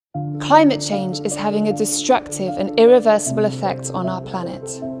Climate change is having a destructive and irreversible effect on our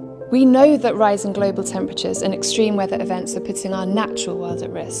planet. We know that rising global temperatures and extreme weather events are putting our natural world at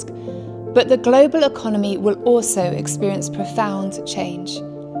risk, but the global economy will also experience profound change.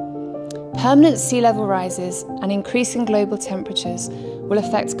 Permanent sea level rises and increasing global temperatures will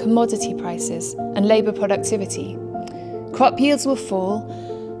affect commodity prices and labour productivity. Crop yields will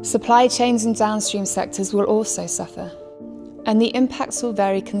fall, supply chains and downstream sectors will also suffer, and the impacts will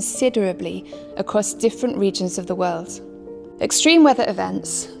vary considerably across different regions of the world. Extreme weather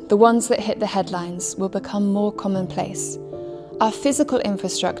events, the ones that hit the headlines, will become more commonplace. Our physical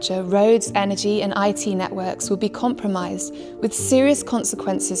infrastructure, roads, energy and IT networks will be compromised with serious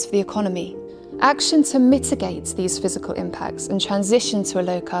consequences for the economy. Action to mitigate these physical impacts and transition to a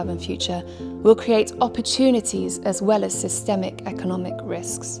low-carbon future will create opportunities as well as systemic economic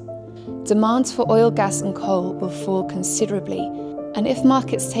risks. Demand for oil, gas and coal will fall considerably, and if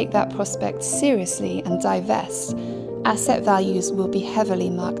markets take that prospect seriously and divest, asset values will be heavily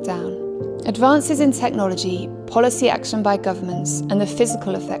marked down. Advances in technology, policy action by governments and the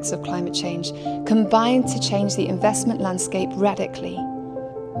physical effects of climate change combine to change the investment landscape radically.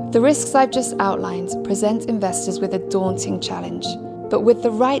 The risks I've just outlined present investors with a daunting challenge, but with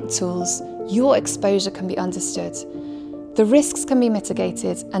the right tools, your exposure can be understood. The risks can be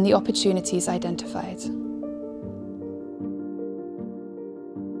mitigated and the opportunities identified.